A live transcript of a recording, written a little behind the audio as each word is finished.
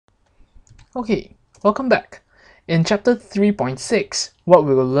Okay, welcome back. In chapter 3.6, what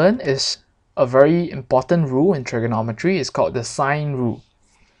we will learn is a very important rule in trigonometry. It's called the sine rule.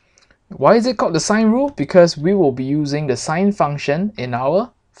 Why is it called the sine rule? Because we will be using the sine function in our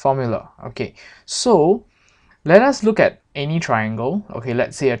formula. Okay, so let us look at any triangle. Okay,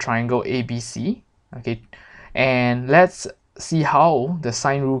 let's say a triangle ABC. Okay, and let's see how the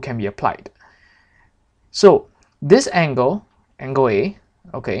sine rule can be applied. So this angle, angle A,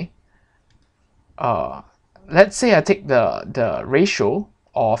 okay, let's say I take the ratio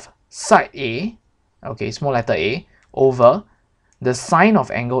of side A, okay, small letter a, over the sine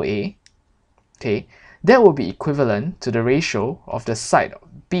of angle A, okay, that will be equivalent to the ratio of the side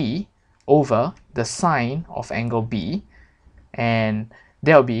B over the sine of angle B, and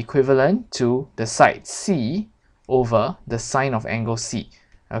that will be equivalent to the side C over the sine of angle C.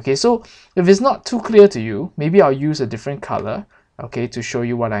 Okay, so if it's not too clear to you, maybe I'll use a different color, okay, to show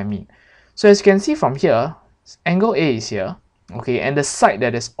you what I mean. So as you can see from here, angle A is here, okay, and the side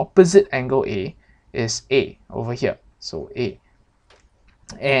that is opposite angle A is A over here, so A.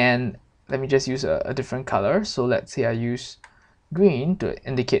 And let me just use a different color. So let's say I use green to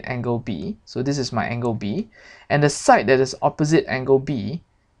indicate angle B. So this is my angle B, and the side that is opposite angle B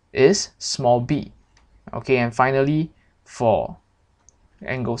is small b. Okay, and finally for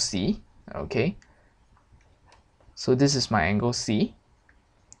angle C, okay, so this is my angle C,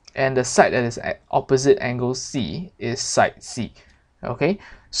 and the side that is opposite angle C is side C. Okay,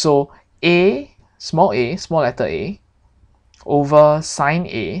 so A, small letter A, over sine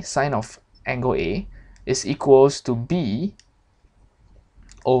A, sine of angle A, is equals to B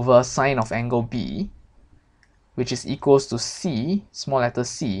over sine of angle B, which is equals to C, small letter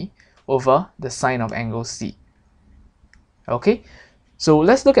C, over the sine of angle C. Okay, so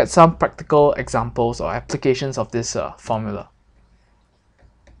let's look at some practical examples or applications of this formula.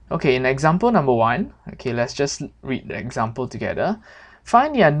 Okay, in example number 1, okay, let's just read the example together.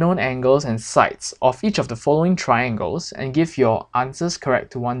 Find the unknown angles and sides of each of the following triangles and give your answers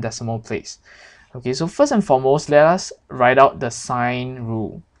correct to one decimal place. Okay, so first and foremost, let us write out the sine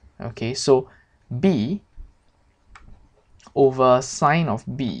rule. Okay, so B over sine of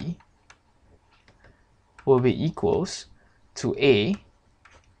B will be equals to A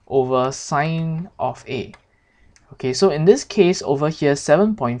over sine of A. Okay, so in this case over here,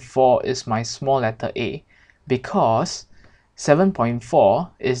 7.4 is my small letter a, because 7.4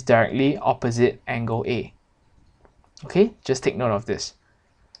 is directly opposite angle A. Okay, just take note of this.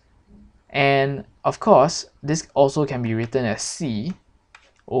 And of course, this also can be written as C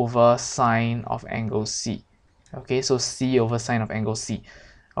over sine of angle C. Okay, so C over sine of angle C.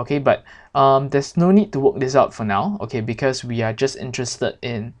 Okay, but there's no need to work this out for now, okay, because we are just interested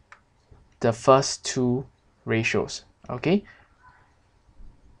in the first two ratios. Okay,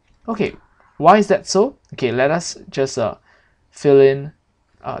 why is that so? Okay, let us just fill in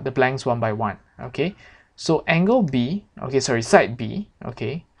the blanks one by one. Okay, so angle B, okay, sorry, side B,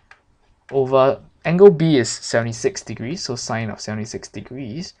 okay, over angle B is 76 degrees, so sine of 76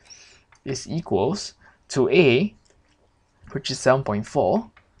 degrees is equals to A, which is 7.4,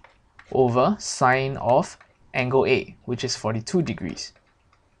 over sine of angle A, which is 42 degrees.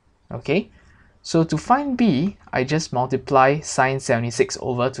 Okay, so to find B, I just multiply sine 76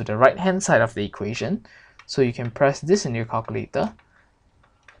 over to the right hand side of the equation. So you can press this in your calculator.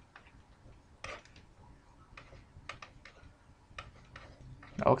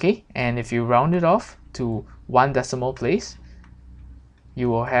 Okay, and if you round it off to one decimal place, you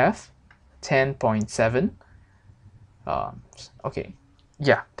will have 10.7. Okay,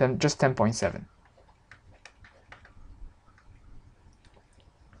 yeah, just 10.7.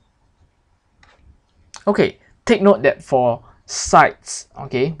 Okay, take note that for sides,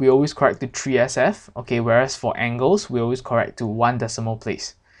 okay, we always correct to 3SF, okay, whereas for angles, we always correct to one decimal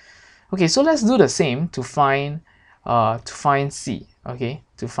place. Okay, so let's do the same to find C, okay,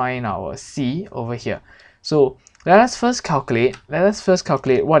 to find our C over here. So let us first calculate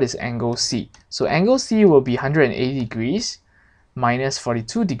what is angle C. So angle C will be 180 degrees minus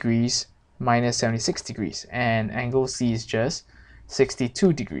 42 degrees minus 76 degrees, and angle C is just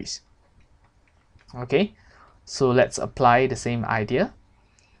 62 degrees. Okay, so let's apply the same idea.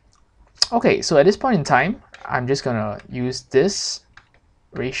 Okay, so at this point in time, I'm just gonna use this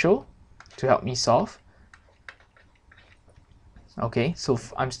ratio to help me solve. Okay, so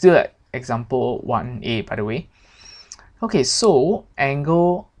I'm still at example 1a, by the way. Okay, so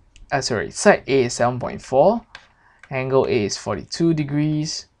side A is 7.4, angle A is 42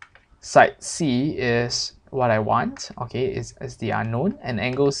 degrees, side C is what I want, okay, is the unknown, and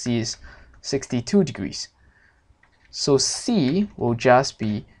angle C is 62 degrees. So C will just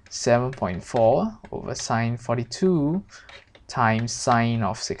be 7.4 over sine 42 times sine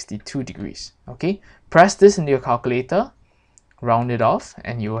of 62 degrees. Okay, press this into your calculator, round it off,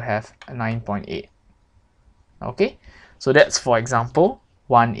 and you will have 9.8. Okay, so that's for example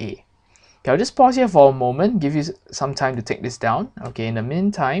 1a. Okay, I'll just pause here for a moment, give you some time to take this down. Okay, in the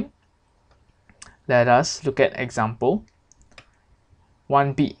meantime, let us look at example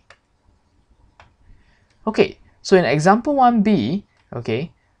 1b. Okay, so in example 1b,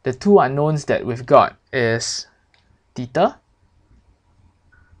 okay, the two unknowns that we've got is theta,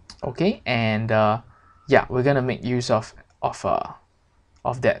 okay, and yeah, we're gonna make use of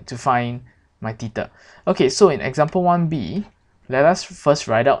that to find my theta. Okay, so in example 1b, let us first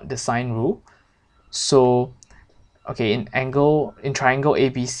write out the sine rule. So okay, in triangle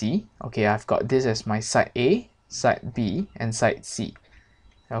ABC, okay, I've got this as my side A, side B, and side C.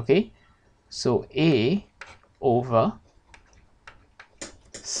 Okay, so A over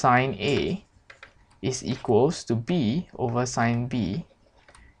sine A is equals to B over sine B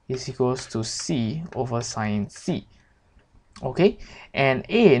is equals to C over sine C. Okay, and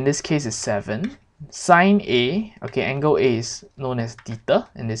A in this case is 7. Sine A, okay, angle A is known as theta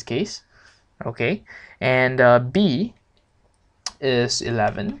in this case. Okay, and B is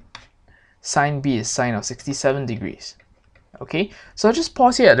 11. Sine B is sine of 67 degrees. Okay, so I'll just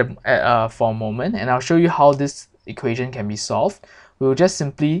pause here for a moment, and I'll show you how this equation can be solved. We'll just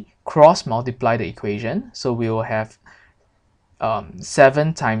simply cross multiply the equation. So we will have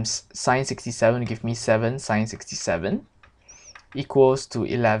 7 times sine 67 give me 7 sine 67 equals to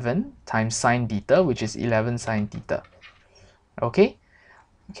 11 times sine theta, which is 11 sine theta. Okay,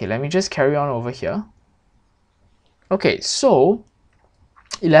 let me just carry on over here. Okay, so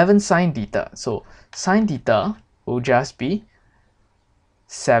 11 sine theta. So sine theta will just be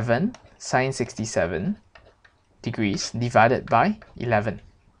 7 sine 67 degrees divided by 11.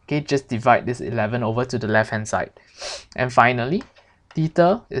 Okay, just divide this 11 over to the left hand side. And finally,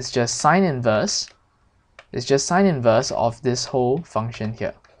 theta is just sine inverse. It's just sine inverse of this whole function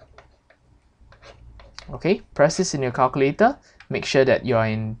here. Okay, press this in your calculator. Make sure that you're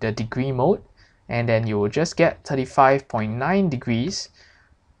in the degree mode, and then you will just get 35.9 degrees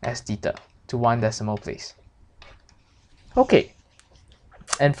as theta to 1 decimal place. Okay,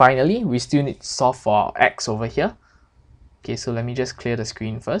 and finally, we still need to solve for our x over here. Okay, so let me just clear the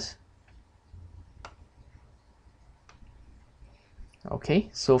screen first. Okay,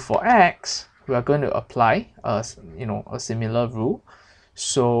 so for x, we are going to apply a similar rule.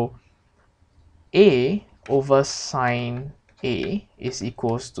 So A over sine A is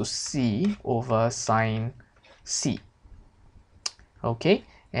equals to C over sine C. Okay,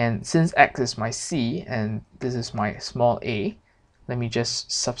 and since x is my C and this is my small a, let me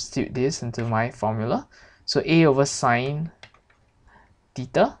just substitute this into my formula. So A over sine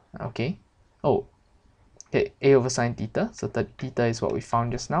theta, okay, A over sine theta, so theta is what we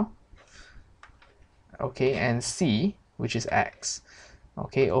found just now. Okay, and C, which is x,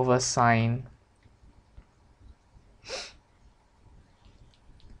 okay, over sine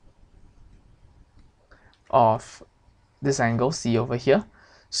of this angle C over here.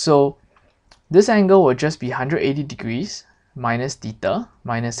 So this angle will just be 180 degrees minus theta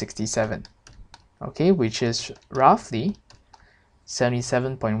minus 67, okay, which is roughly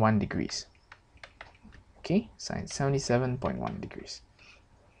 77.1 degrees. Okay, sine 77.1 degrees.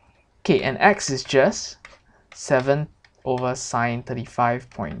 Okay, and x is just 7 over sine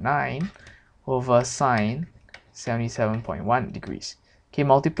 35.9 over sine 77.1 degrees. Okay,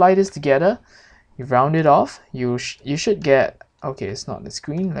 multiply this together, you round it off, you should get, okay, it's not on the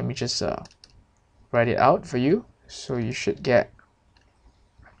screen, let me just write it out for you. So you should get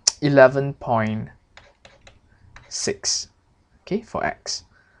 11.6, okay, for x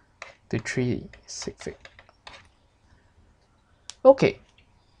to 3.6. Okay,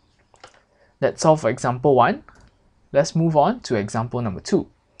 that's all for example 1. Let's move on to example number 2.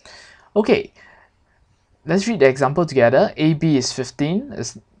 Okay, let's read the example together. AB is 15,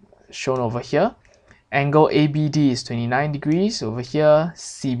 is shown over here. Angle ABD is 29 degrees over here.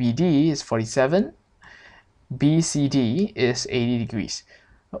 CBD is 47. BCD is 80 degrees.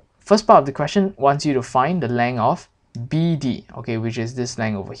 First part of the question wants you to find the length of BD, okay, which is this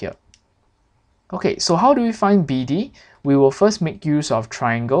length over here. Okay, so how do we find BD? We will first make use of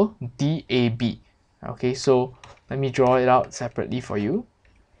triangle DAB. Okay, so let me draw it out separately for you.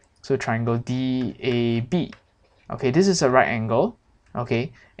 So triangle DAB. Okay, this is a right angle.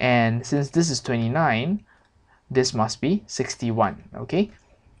 Okay, and since this is 29, this must be 61. Okay.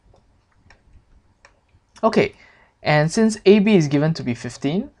 Okay, and since AB is given to be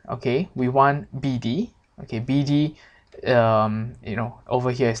 15, okay, we want BD. Okay, BD you know,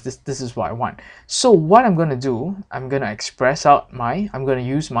 over here is this is what I want. So what I'm going to do, I'm going to express out I'm going to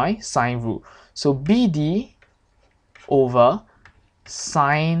use my sine rule. So BD over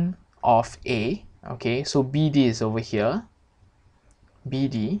sine of A, okay, so BD is over here,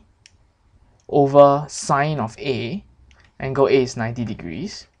 BD over sine of A, angle A is 90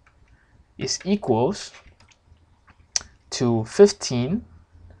 degrees, is equals to 15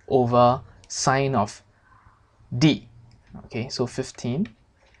 over sine of D. Okay, so 15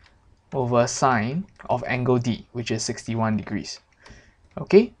 over sine of angle D, which is 61 degrees.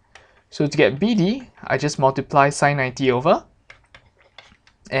 Okay, so to get BD, I just multiply sine 90 over.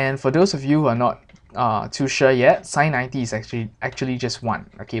 And for those of you who are not too sure yet, sine 90 is actually just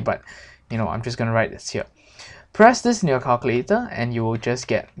 1. Okay, but you know, I'm just going to write this here. Press this in your calculator and you will just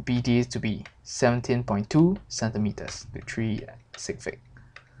get BD to be 17.2 centimeters to 3 sig figs.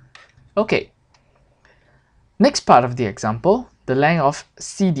 Okay, next part of the example, the length of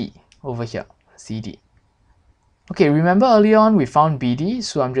CD over here, CD. Okay, remember earlier on we found BD,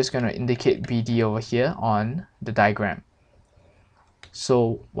 so I'm just going to indicate BD over here on the diagram.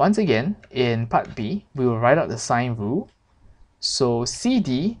 So once again, in part B, we will write out the sine rule. So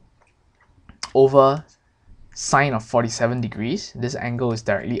CD over sine of 47 degrees, this angle is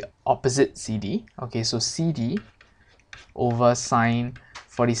directly opposite CD. Okay, so CD over sine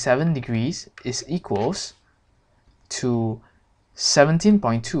 47 degrees is equals to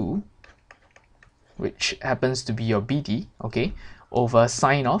 17.2, which happens to be your BD, okay, over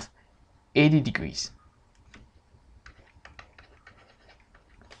sine of 80 degrees.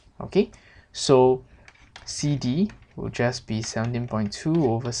 Okay, so CD will just be 17.2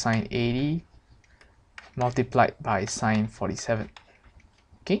 over sine 80 multiplied by sine 47.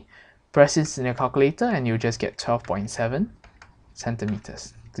 Okay, press this in your calculator and you'll just get 12.7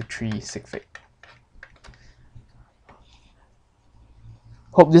 centimeters to 3 sig figs.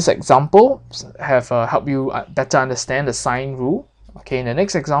 Hope this example have helped you better understand the sine rule. Okay, in the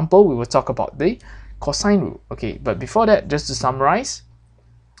next example, we will talk about the cosine rule. Okay, but before that, just to summarize,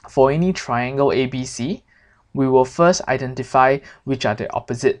 for any triangle ABC, we will first identify which are the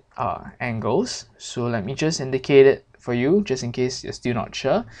opposite angles. So let me just indicate it for you, just in case you're still not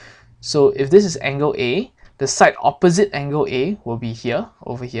sure. So if this is angle A, the side opposite angle A will be here,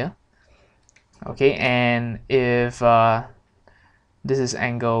 over here. Okay, and if this is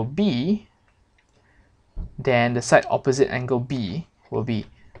angle B, then the side opposite angle B will be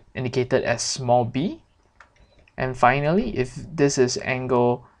indicated as small b. And finally, if this is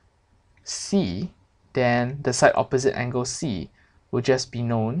angle C, then the side opposite angle C will just be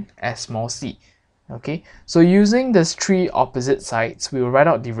known as small c. Okay, so using these three opposite sides, we will write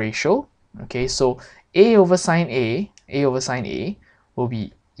out the ratio. Okay, so A over sine A over sine A will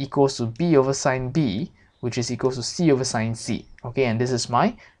be equals to B over sine B, which is equals to C over sine C. Okay, and this is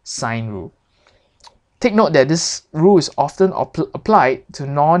my sine rule. Take note that this rule is often applied to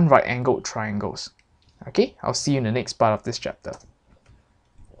non-right angled triangles. Okay, I'll see you in the next part of this chapter.